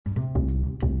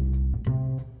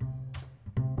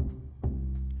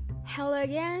Hello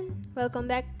again. Welcome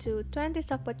back to 20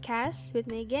 Stock Podcast with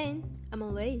me again. I'm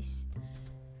always.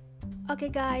 Okay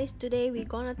guys, today we're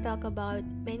gonna talk about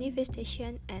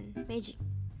manifestation and magic.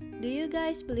 Do you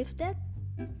guys believe that?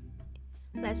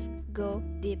 Let's go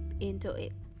deep into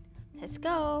it. Let's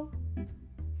go.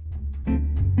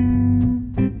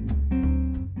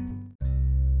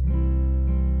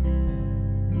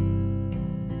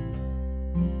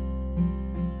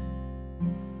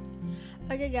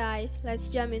 Okay guys, let's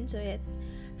jump into it.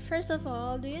 First of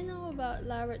all, do you know about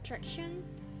law of attraction?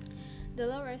 The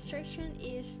law of attraction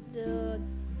is the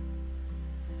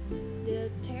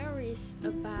theories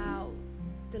about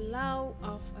the law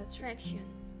of attraction.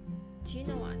 Do you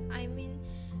know what I mean?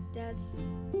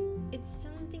 It's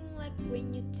something like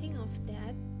when you think of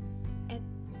that,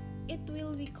 it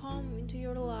will become into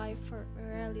your life for a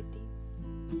reality.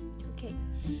 Okay,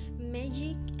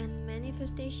 magic and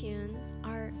manifestation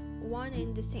are one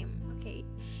and the same. Okay,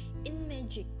 in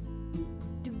magic,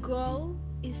 the goal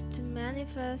is to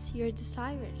manifest your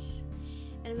desires,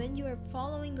 and when you are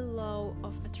following the law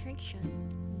of attraction,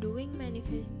 doing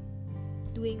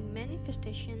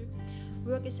manifestation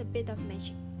work is a bit of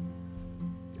magic.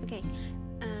 Okay,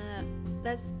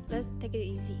 let's take it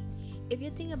easy. If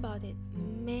you think about it,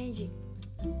 magic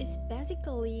is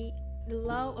basically the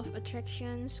law of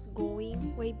attractions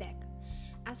going way back.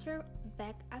 As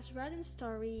read in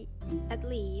story, at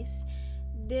least,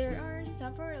 there are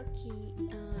several key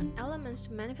elements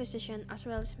to manifestation as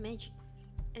well as magic,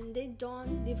 and they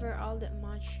don't differ all that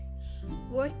much.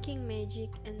 Working magic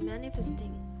and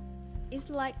manifesting is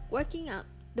like working out.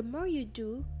 The more you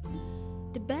do,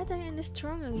 the better and the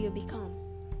stronger you become.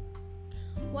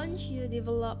 Once you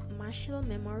develop muscle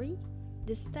memory,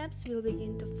 the steps will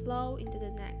begin to flow into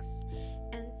the next,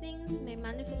 and things may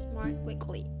manifest more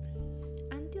quickly.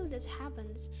 Until that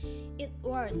happens, it's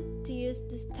worth to use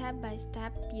the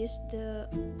step-by-step. Use the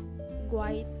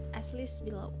guide as listed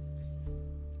below.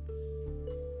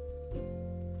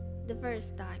 The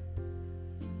first time,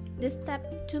 the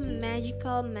step to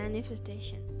magical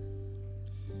manifestation.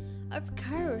 Of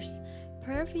course,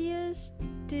 previous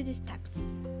to the steps,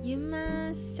 you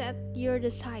must set your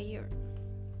desire.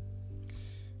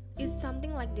 It's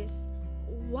something like this.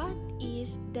 What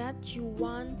is that you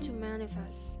want to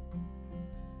manifest?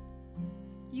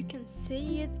 You can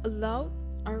say it aloud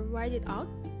or write it out.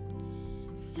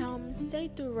 Some say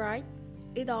to write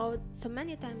it out so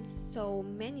many times, so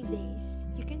many days.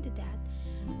 You can do that.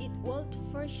 It will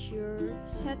for sure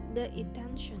set the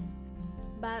intention.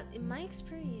 But in my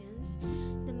experience,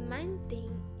 the main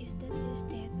thing is that you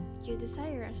state your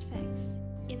desire as facts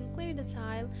in clear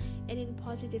detail and in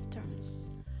positive terms.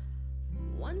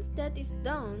 Once that is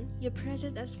done, you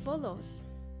proceed as follows.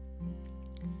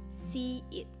 See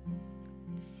it.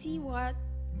 See what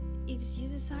it is you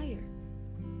desire.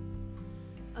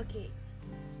 Okay.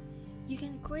 You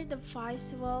can create a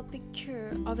visual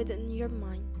picture of it in your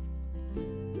mind.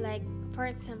 Like, for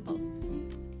example,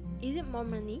 is it more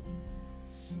money?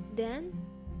 Then,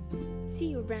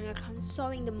 see your bank account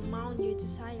showing the amount you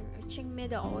desire. Or check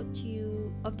made out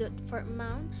of the for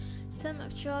amount. Some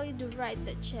actually do write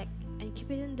the check and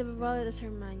keep it in the wallet as a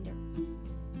reminder.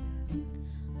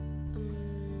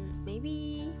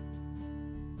 Maybe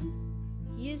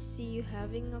you see you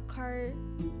having a car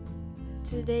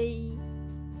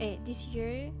this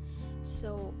year,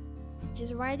 so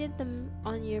just write it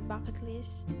on your bucket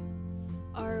list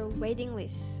or waiting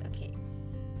list. Okay,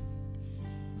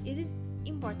 is it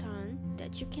important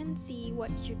that you can see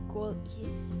what your goal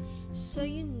is so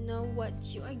you know what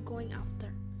you are going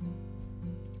after?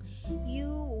 You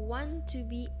want to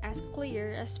be as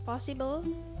clear as possible,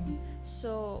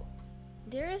 so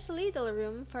there is little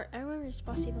room for error is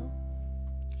possible.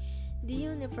 The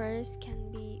universe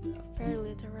can be very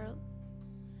literal,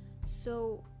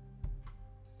 so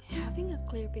having a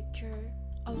clear picture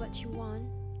of what you want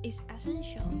is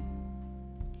essential.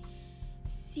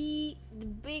 See the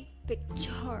big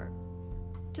picture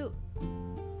too.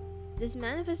 Does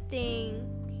manifesting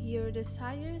your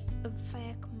desires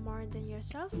affect more than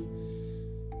yourselves?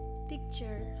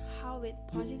 Picture how it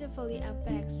positively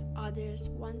affects others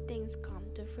when things come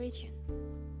to fruition.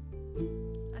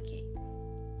 Okay.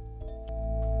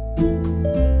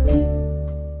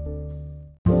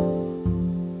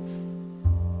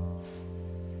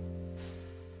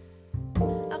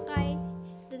 Okay,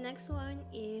 the next one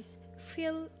is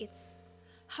feel it.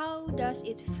 How does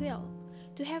it feel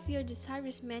to have your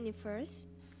desires manifest?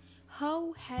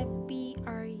 How happy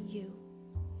are you?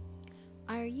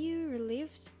 Are you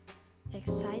relieved,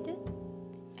 excited,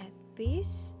 at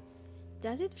peace?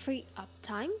 Does it free up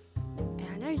time,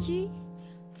 energy,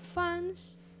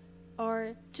 funds,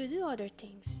 or to do other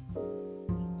things?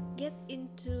 Get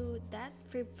into that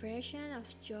vibration of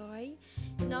joy,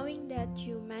 knowing that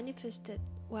you manifested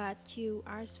what you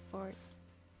asked for.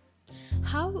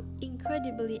 How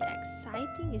incredibly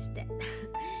exciting is that?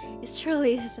 It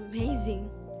truly is amazing.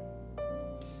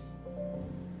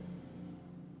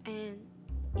 And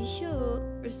you should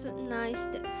recognize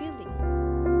that feeling.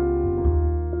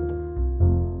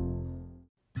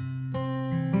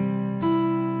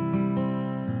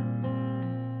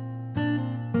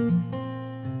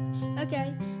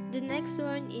 Okay, the next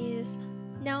one is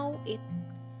know it.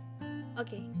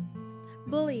 Okay,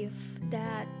 believe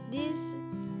that this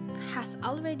has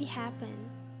already happened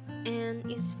and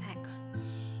is fact.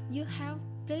 You have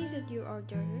placed your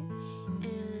order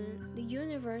and the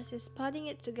universe is putting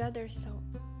it together, so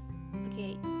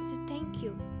okay, so thank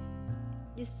you.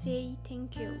 Just say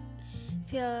thank you.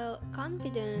 Feel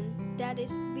confident that is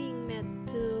being met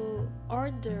to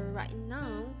order right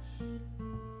now.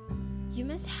 You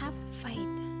must have faith.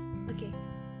 Okay.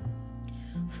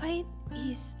 Faith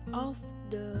is of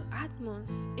the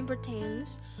utmost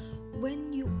importance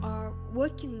when you are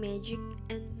working magic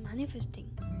and manifesting.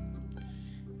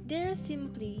 There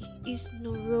simply is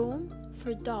no room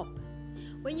for doubt.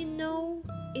 When you know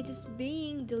it is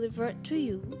being delivered to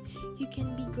you, you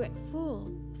can be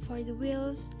grateful for the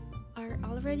wheels are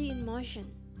already in motion.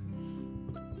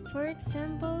 For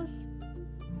examples,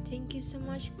 thank you so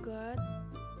much God,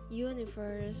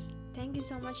 universe. Thank you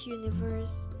so much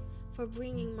universe for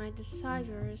bringing my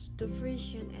desires to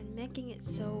fruition and making it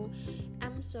so.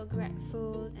 I'm so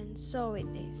grateful and so it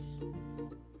is.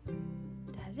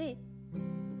 That's it.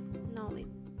 Know it.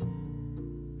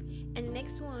 And the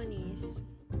next one is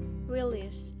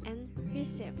release and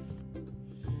receive.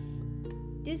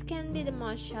 This can be the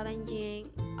most challenging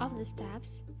of the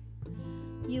steps.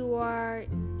 You are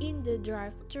in the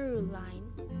drive-through line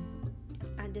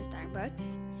at the Starbucks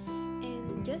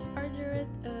and just ordered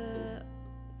a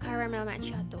caramel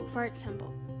macchiato, for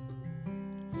example.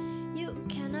 You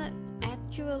cannot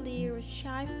actually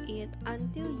receive it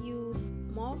until you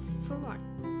move forward.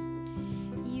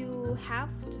 You have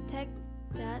to take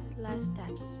that last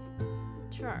steps.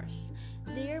 Trust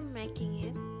they're making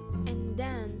it and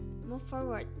then move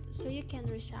forward so you can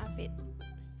receive it.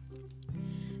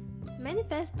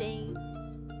 Manifesting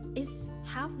is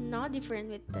have no different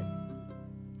with that.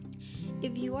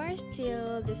 If you are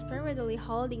still desperately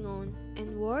holding on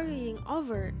and worrying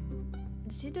over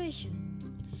the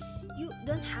situation, you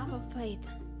don't have a faith.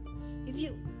 If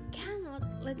you cannot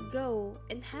let go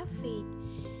and have faith,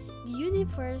 the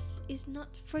universe is not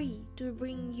free to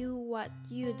bring you what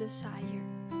you desire.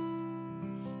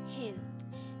 Hint,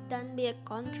 don't be a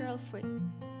control freak.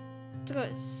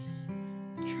 Trust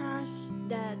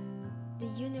that the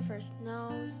universe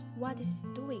knows what it's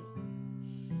doing.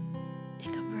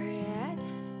 Take a breath,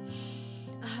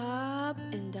 up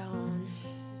and down.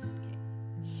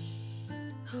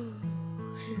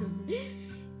 Okay.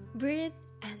 Breathe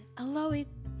and allow it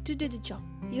to do the job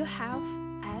you have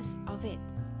asked of it.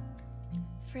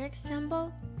 For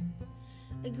example,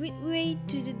 a great way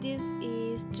to do this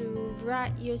is to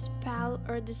write your spell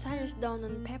or desires down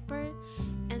on paper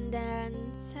and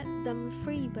then set them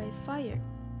free by fire.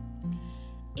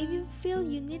 If you feel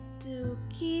you need to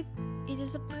keep it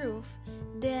as a proof,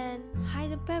 then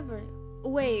hide the paper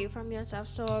away from yourself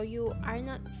so you are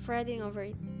not fretting over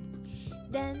it.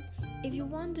 Then, if you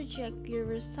want to check your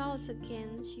results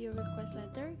against your request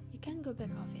letter, you can go back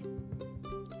of it.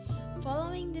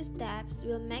 Following these steps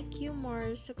will make you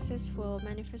more successful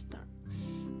manifestor.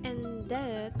 And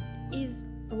that is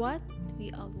what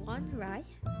we all want, right?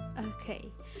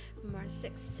 Okay, more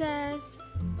success,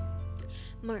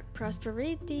 more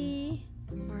prosperity,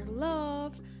 more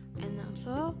love, and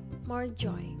also more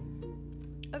joy.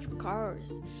 Of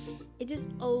course, it is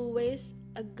always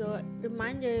a good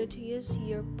reminder to use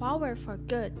your power for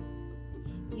good.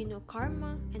 You know,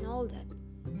 karma and all that.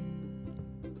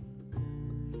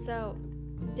 So,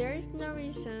 there is no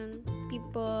reason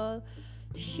people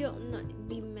should not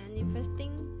be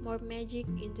manifesting more magic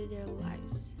into their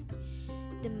lives.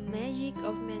 The magic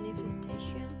of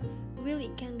manifestation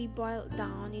really can be boiled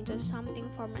down into something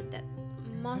format that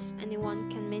most anyone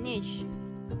can manage.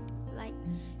 Like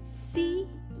see,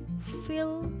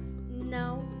 feel,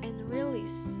 know, and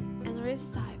release and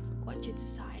receive what you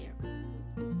desire.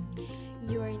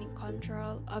 You are in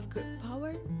control of good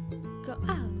power. Go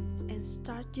out and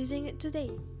start using it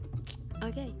today.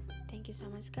 Okay, thank you so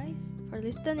much guys for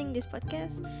listening this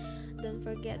podcast. Don't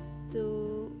forget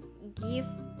to give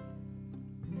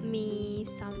me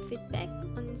some feedback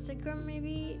on Instagram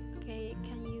maybe. Okay,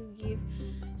 can you give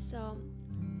some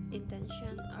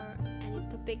intention or any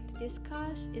topic to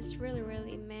discuss, it's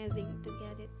really amazing to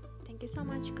get it. Thank you so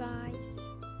much,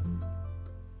 guys.